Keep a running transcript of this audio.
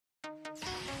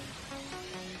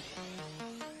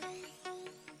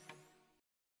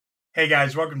Hey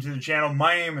guys, welcome to the channel.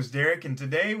 My name is Derek, and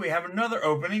today we have another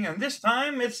opening, and this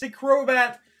time it's the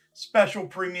Crobat Special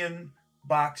Premium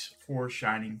Box for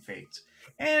Shining Fates.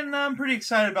 And I'm pretty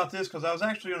excited about this because I was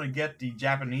actually going to get the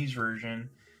Japanese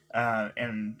version,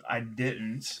 and I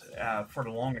didn't for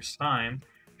the longest time.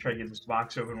 Try to get this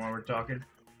box open while we're talking.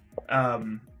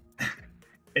 Um,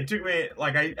 it took me,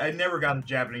 like, I never got the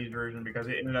Japanese version because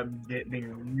it ended up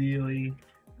being really,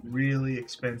 really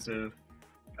expensive.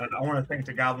 I want to thank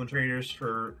the Goblin Traders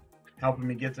for helping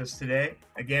me get this today.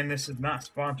 Again, this is not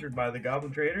sponsored by the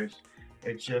Goblin Traders.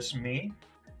 It's just me.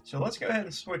 So let's go ahead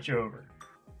and switch over.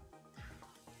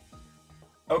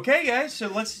 Okay, guys, so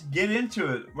let's get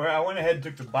into it. Well, I went ahead and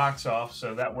took the box off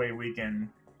so that way we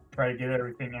can try to get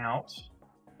everything out.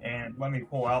 And let me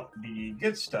pull out the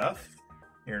good stuff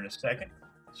here in a second,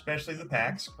 especially the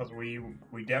packs, because we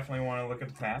definitely want to look at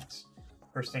the packs.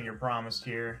 First thing you're promised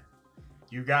here.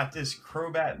 You got this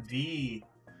Crobat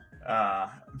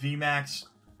VMAX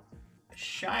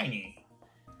Shiny.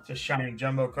 It's a shiny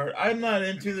jumbo card. I'm not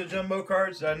into the jumbo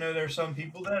cards. I know there's some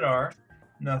people that are.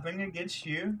 Nothing against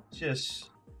you.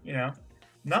 Just, you know,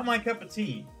 not my cup of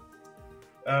tea.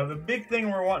 The big thing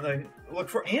we're wanting to look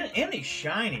for, any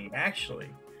shiny, actually.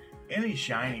 Any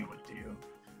shiny would do.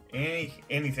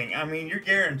 Anything. I mean, you're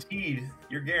guaranteed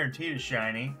a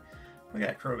shiny. We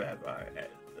got Crobat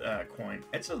coin.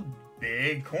 It's a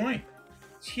big coin.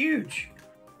 It's huge.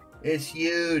 It's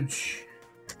huge.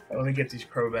 Let me get these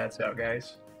Crobats out,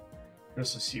 guys,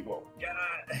 just to see what we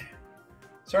got.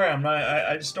 Sorry,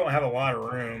 I just don't have a lot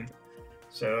of room,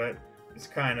 so it's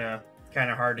kind of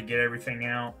hard to get everything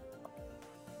out.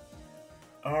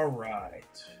 All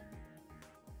right.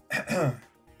 Let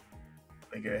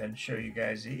me go ahead and show you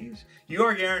guys these. You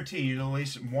are guaranteed at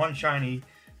least one shiny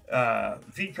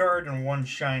V card and one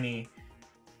shiny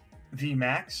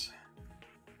VMAX.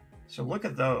 So look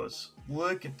at those.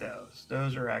 Look at those.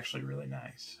 Those are actually really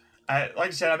nice. Like I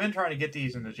said, I've been trying to get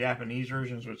these in the Japanese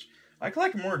versions, which I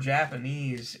collect more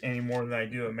Japanese anymore than I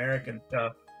do American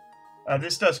stuff.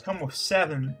 This does come with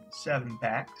seven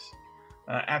packs.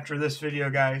 After this video,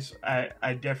 guys,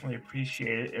 I definitely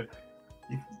appreciate it if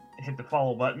you hit the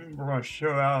follow button. We're going to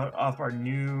show off our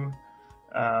new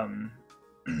outro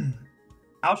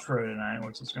tonight,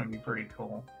 which is going to be pretty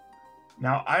cool.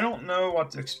 Now, I don't know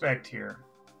what to expect here.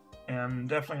 And I'm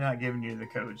definitely not giving you the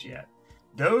codes yet.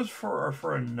 Those are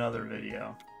for another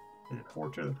video. Is it 4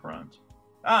 to the front?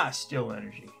 Still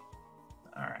energy.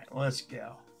 Alright, let's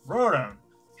go. Rotom,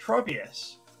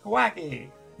 Tropius, Kawaki,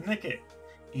 Nickit,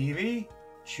 Eevee,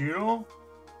 Choodle,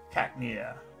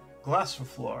 Cacnea,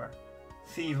 Glassiflor,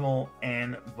 Thievul,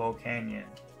 and Volcanion.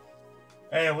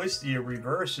 Hey, at least the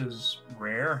reverse is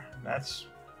rare. That's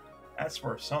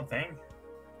worth something.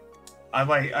 I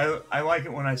like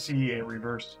it when I see a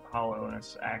reverse holo and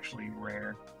it's actually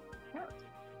rare.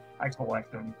 I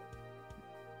collect them.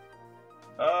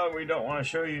 Oh, we don't want to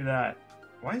show you that.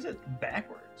 Why is it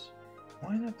backwards?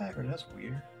 Why is that backwards? That's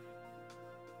weird.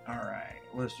 Alright,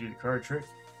 let's do the card trick.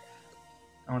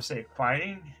 I want to say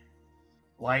Fighting,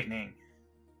 Lightning.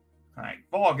 Alright,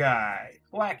 Ball Guy,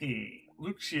 Blacky,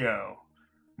 Luxio,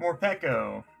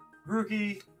 Morpeko,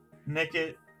 Grookey,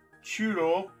 Nickit,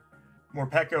 Choodle,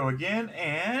 Morpeko again,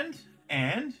 and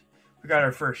we got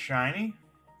our first shiny,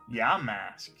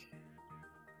 Yamask.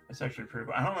 That's actually pretty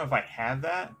cool. I don't know if I have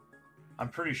that. I'm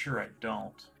pretty sure I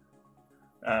don't.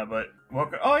 But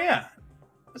welcome. Oh yeah,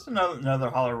 that's another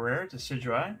holo rare. It's a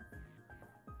Decidueye.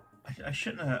 I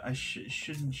shouldn't. I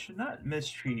should not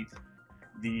mistreat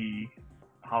the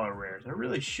holo rares. I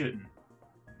really shouldn't.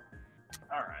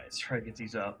 All right, let's try to get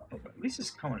these up. At least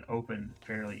it's coming open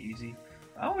fairly easy.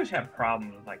 I always have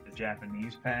problems with like the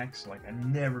Japanese packs. Like I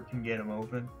never can get them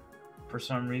open for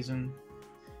some reason.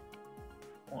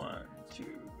 1, 2,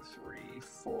 3,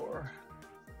 4.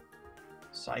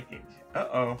 Psychic.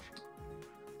 Uh-oh.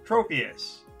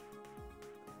 Tropius.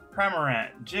 Cramorant.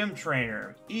 Gym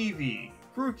Trainer. Eevee.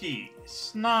 Grookey.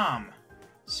 Snom.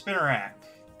 Spinarak.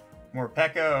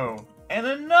 Morpeko. And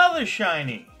another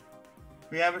shiny.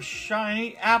 We have a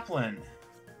shiny Applin.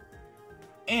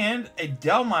 And a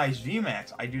Delmise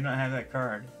VMAX. I do not have that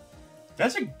card.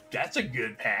 That's a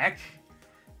good pack.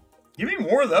 Give me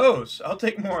more of those. I'll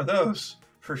take more of those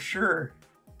for sure.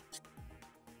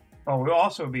 Oh, we'll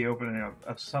also be opening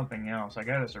up something else. I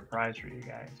got a surprise for you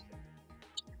guys,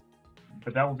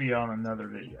 but that will be on another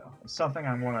video. It's something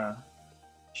I'm going to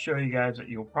show you guys that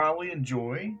you'll probably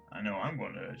enjoy. I know I'm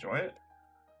going to enjoy it.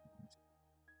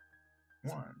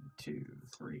 1, 2,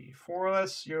 3, 4.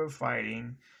 Let's go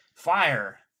fighting.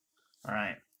 Fire. All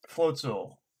right.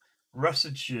 Floatzel,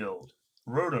 Rusted Shield,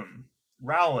 Rotom,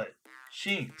 Rowlet,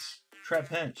 Shinx,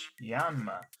 Trapinch,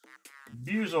 Yanma,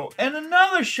 Buzel, and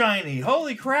another shiny!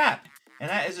 Holy crap! And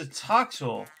that is a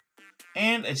Toxel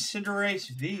and a Cinderace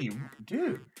V.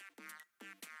 Dude.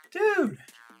 Dude!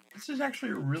 This is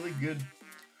actually really good.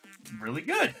 Really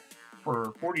good.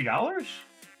 For $40?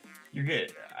 You're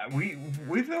good.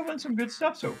 We've opened some good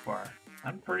stuff so far.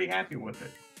 I'm pretty happy with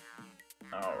it.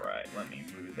 Alright, let me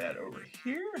move that over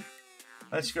here.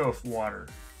 Let's go with water.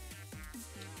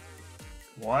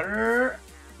 Water.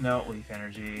 No, Leaf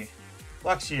Energy.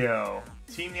 Luxio.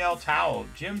 Team Yell Towel.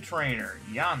 Gym Trainer.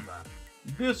 Yanma.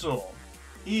 Bizzle.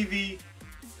 Eevee.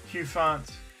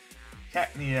 Qfont.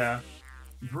 Cacnea.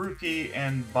 Grookey,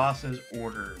 and Boss's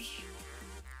Orders.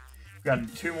 We've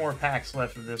got 2 more packs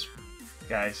left of this,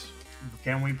 guys.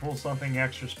 Can we pull something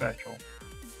extra special?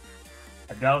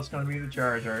 I doubt it's going to be the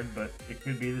Charizard, but it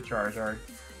could be the Charizard.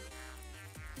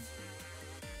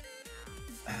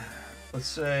 Let's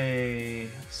say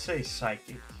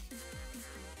Psychic.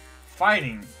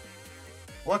 Fighting.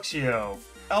 Luxio.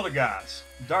 Eldegoss.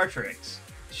 Dartrix.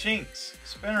 Shinx.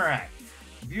 Spinarak.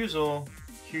 Buzel.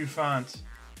 Qfont.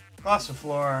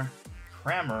 Glossiflor.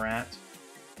 Cramorant.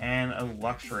 And a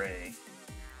Luxray.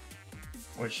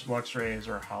 Which Luxray is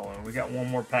our holo. We got 1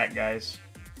 more pack, guys.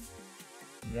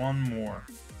 1 more.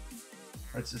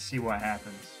 Let's just see what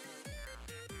happens.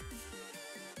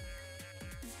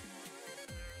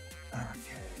 Okay.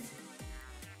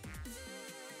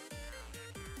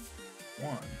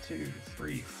 1, 2,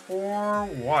 3, 4.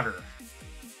 Water.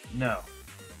 No.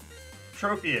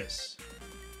 Tropius.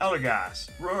 Eldegoss.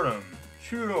 Rotom.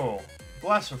 Choodle.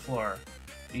 Glossiflor.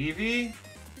 Eevee.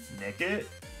 Nickit.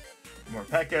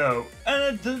 Morpeko.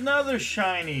 And another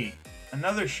shiny.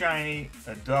 Another shiny.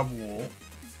 A Dubwool.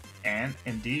 And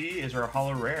Indeedee is our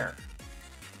holo rare.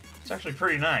 It's actually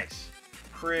pretty nice.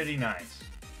 Pretty nice.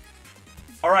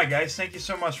 Alright guys, thank you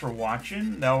so much for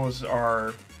watching. That was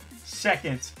our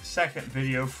second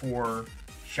video for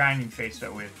Shining Fates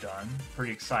that we've done.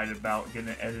 Pretty excited about getting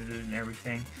it edited and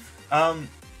everything.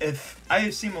 If I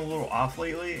seem a little off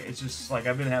lately, it's just like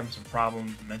I've been having some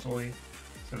problems mentally,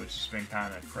 so it's just been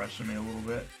kind of crushing me a little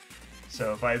bit.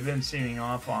 So if I've been seeming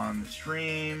off on the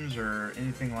streams or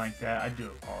anything like that, I do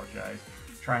apologize.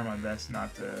 Trying my best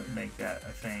not to make that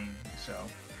a thing. So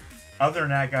other than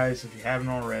that, guys, if you haven't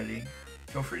already,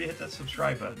 feel free to hit that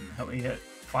subscribe button. Help me hit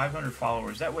 500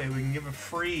 followers. That way we can give a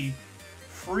free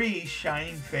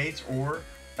Shining Fates or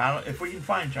battle if we can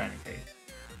find Shining Fates.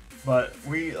 But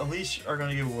we at least are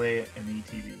going to give away an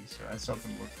ETB, so that's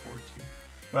something to look forward to.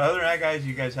 But other than that, guys,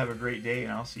 you guys have a great day,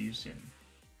 and I'll see you soon.